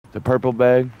The purple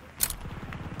bag.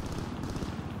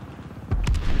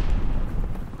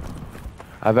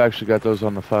 I've actually got those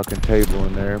on the fucking table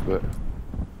in there, but...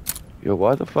 Yo,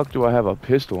 why the fuck do I have a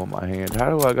pistol in my hand?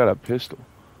 How do I got a pistol?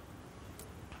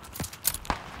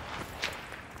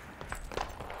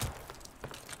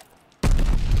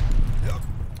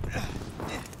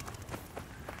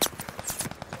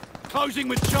 Closing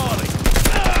with Charlie.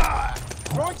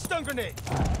 Throwing stun grenade.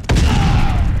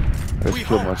 I just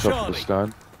killed myself with a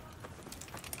stun.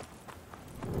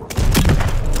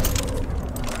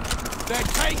 They're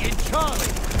taking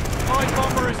Charlie. High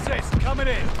bomber assist coming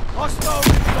in. Hostile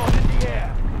recon in the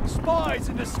air. Spies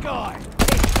in the sky.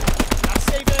 Now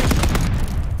save him.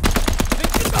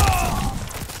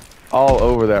 All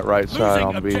over that right side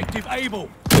on B. Objective able.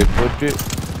 They flipped it.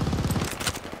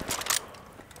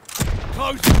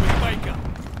 Closing with Baker.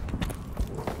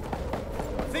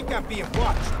 I think I'm being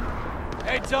watched.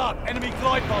 Heads up, enemy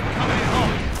glide bomb coming in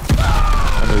hot.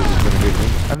 I knew it was gonna hit me.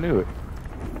 I knew it.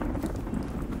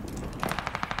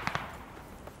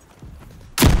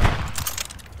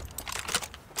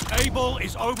 Able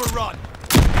is overrun.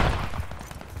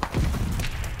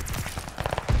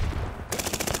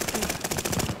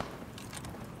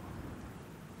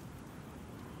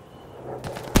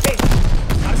 Hey,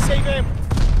 gotta save him.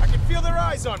 I can feel their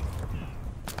eyes on me.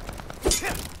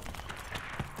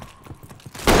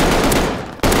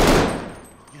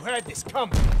 You had this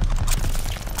coming.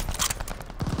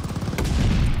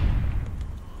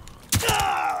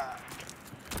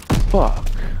 Fuck.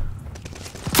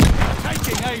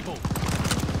 Taking Able.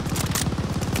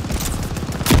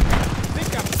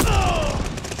 Think I'm...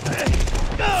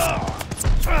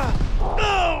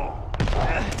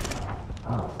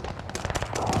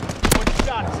 One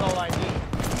shot is all I need.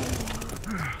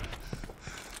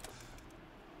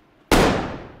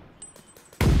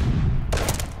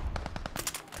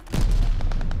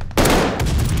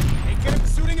 Hey, get him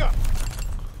suiting up.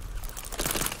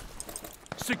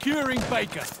 Securing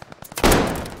Baker.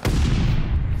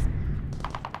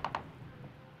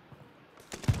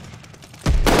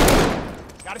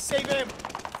 Gotta save him.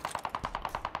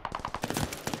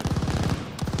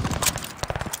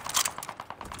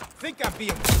 Think I'm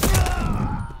being...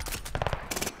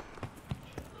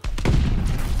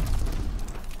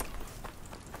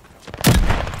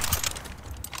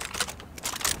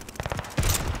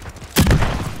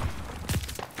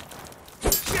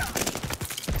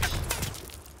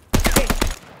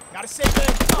 Gotta save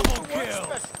him. Double kill.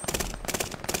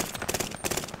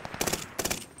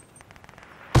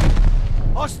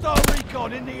 Hostile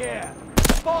recon in the air.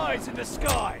 Spies in the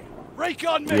sky.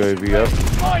 Recon mission. UAV up.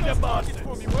 Find the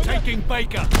bastards. Taking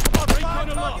Baker. Recon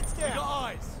aloft. We got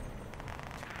eyes.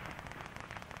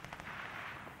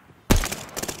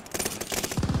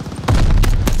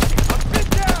 I'm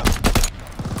pinned down.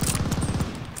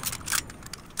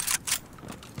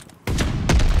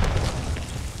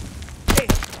 Hey,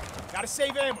 gotta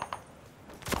save ammo.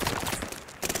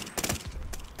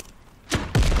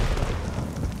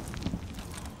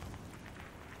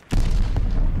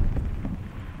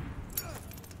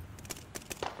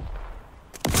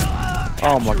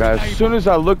 Oh my god, as soon as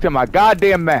I looked at my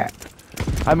goddamn map.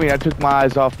 I mean, I took my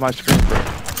eyes off my screen for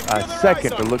a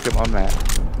second to look at my map.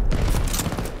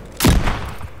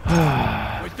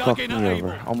 Fuck me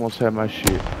over. Almost had my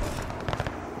shit.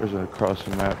 There's a across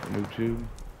the map from YouTube.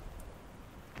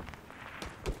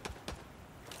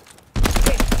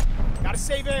 Gotta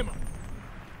save ammo.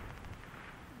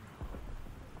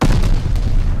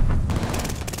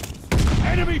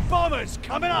 Enemy bombers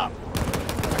coming up.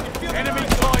 Enemy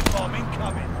glide bomb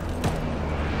incoming.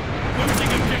 Losing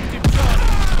objective Charlie.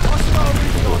 Hostile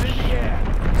recon in the air.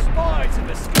 Spies in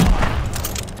the sky.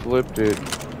 Flipped it.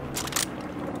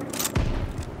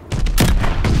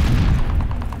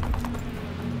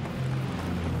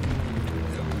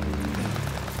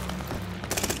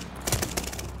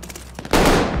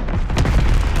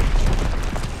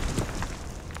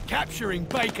 Capturing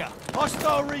Baker.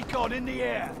 Hostile recon in the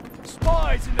air.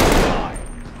 Spies in the sky.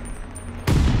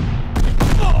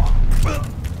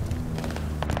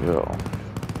 Yo.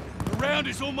 The round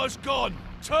is almost gone.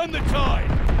 Turn the tide.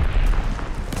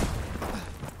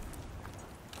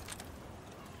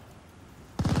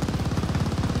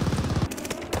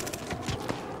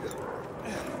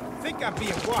 Think I'm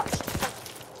being watched.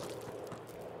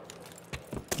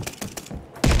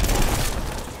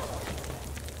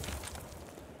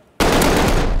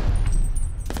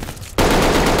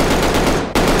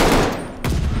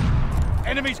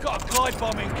 Enemy's got a glide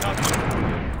bomb incoming.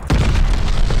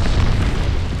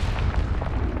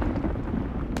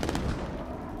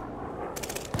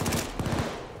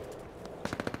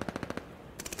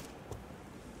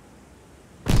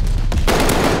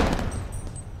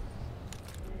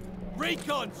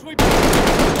 Recon, sweep.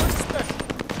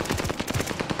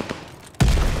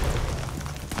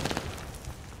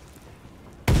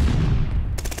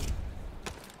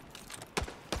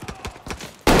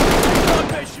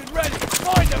 Mission ready.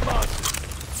 Find the bastard.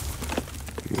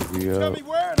 Here we go. Tell me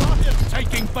where and I'll hit him.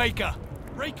 Taking Baker.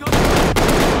 Recon.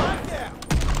 Right now.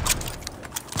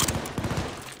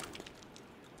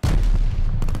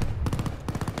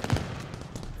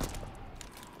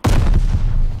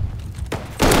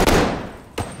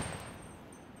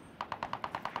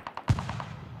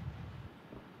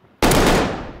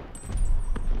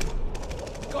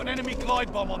 Got an enemy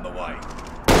glide bomb on the way.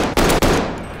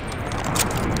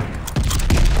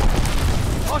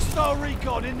 Hostile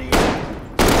recon in the air.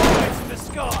 Eyes in the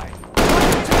sky.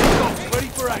 Attack dogs ready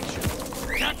for action.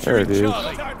 There it is.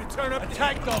 Charlie. Time to turn up.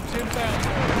 Attack dogs inbound.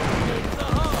 It's a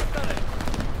hard, doesn't it?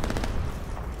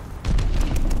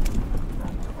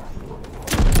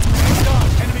 Done.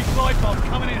 Enemy glide bomb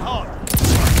coming in hot.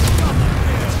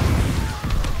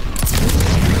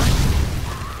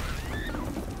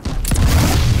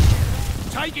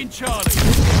 Taking Charlie.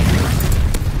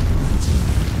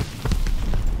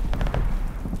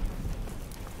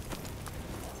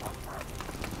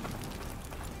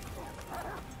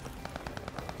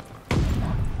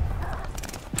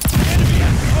 Enemy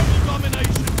has total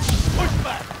domination. Push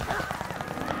back.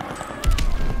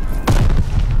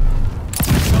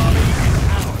 Charlie is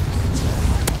ours.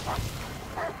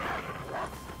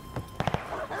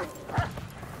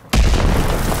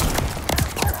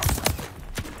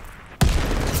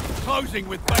 Closing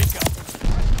with Baker.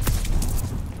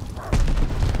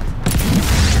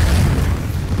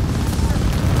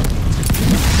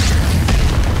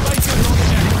 Baker locked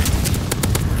down.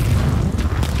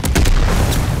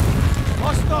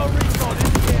 Hostile recon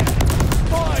in the air.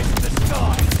 Spies in the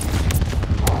sky.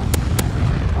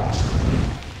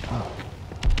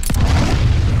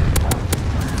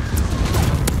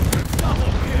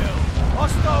 Double kill.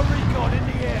 Hostile recon in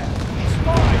the air.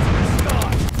 Spies in the sky.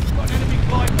 Got an enemy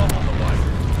glide bomb on the way.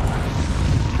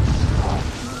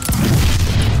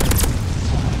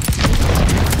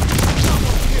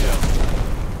 Double kill.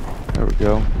 There we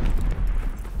go.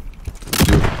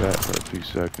 Do it with that for a few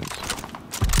seconds.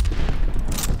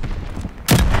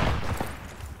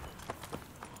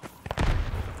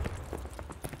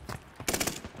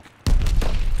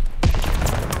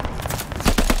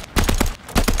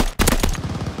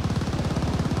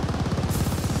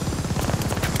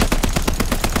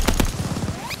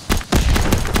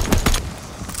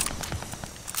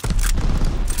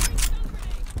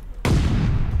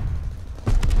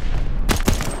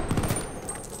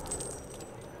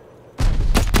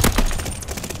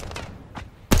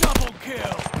 Double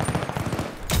kill.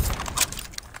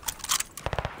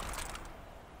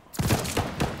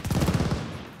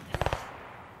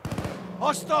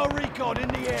 Hostile recon in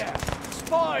the air.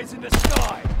 Spies in the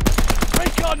sky.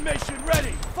 Recon mission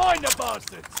ready. Find the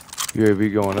bastards.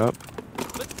 UAV going up.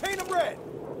 Let's paint them red.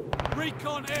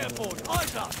 Recon airborne.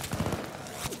 Eyes up.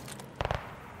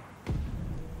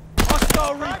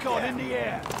 Hostile recon in the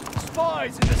air.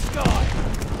 Spies in the sky.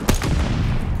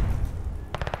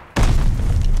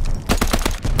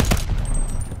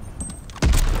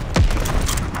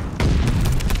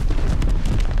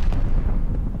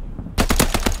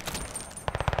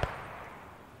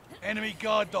 Enemy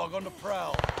guard dog on the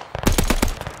prowl.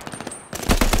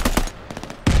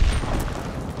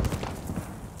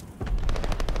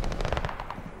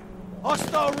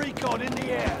 Hostile recon in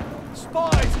the air.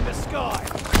 Spies in the sky.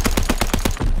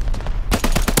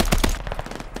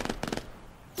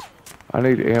 I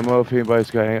need ammo if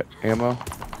anybody's got ammo.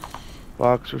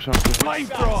 Box or something.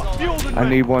 Flamethrower. Fueled and I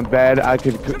need one bad.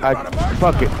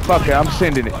 Fuck it. Fuck it. I'm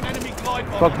sending it. Got an enemy glide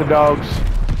bomb Fuck on the way. dogs.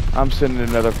 I'm sending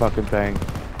another fucking thing.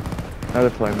 Another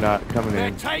Flamenaut coming They're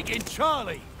in. taking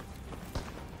Charlie.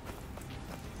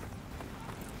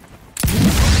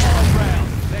 All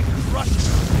round. They're crushing.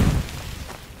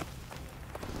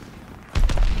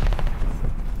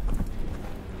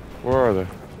 Where are they?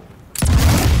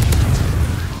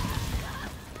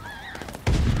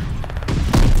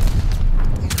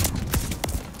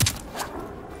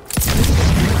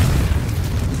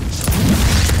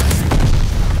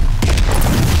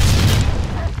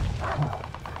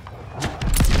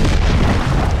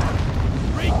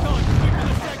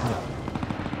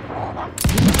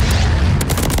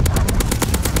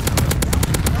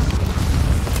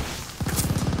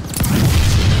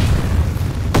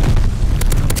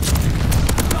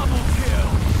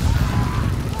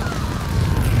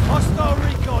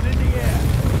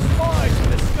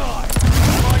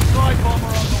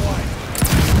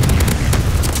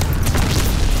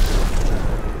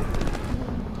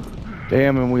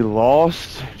 Damn, and we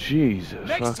lost? Jesus.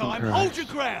 Next fucking time, Christ. hold your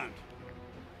ground.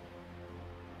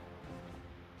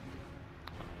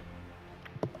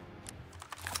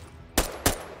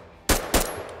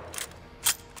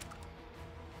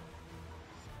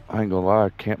 I ain't gonna lie, I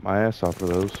camped my ass off for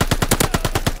those.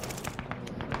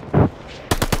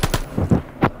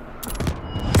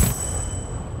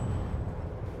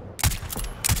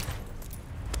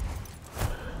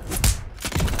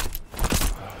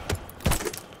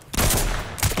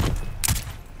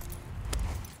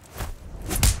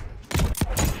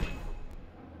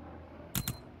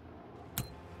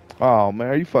 Oh man,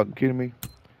 are you fucking kidding me?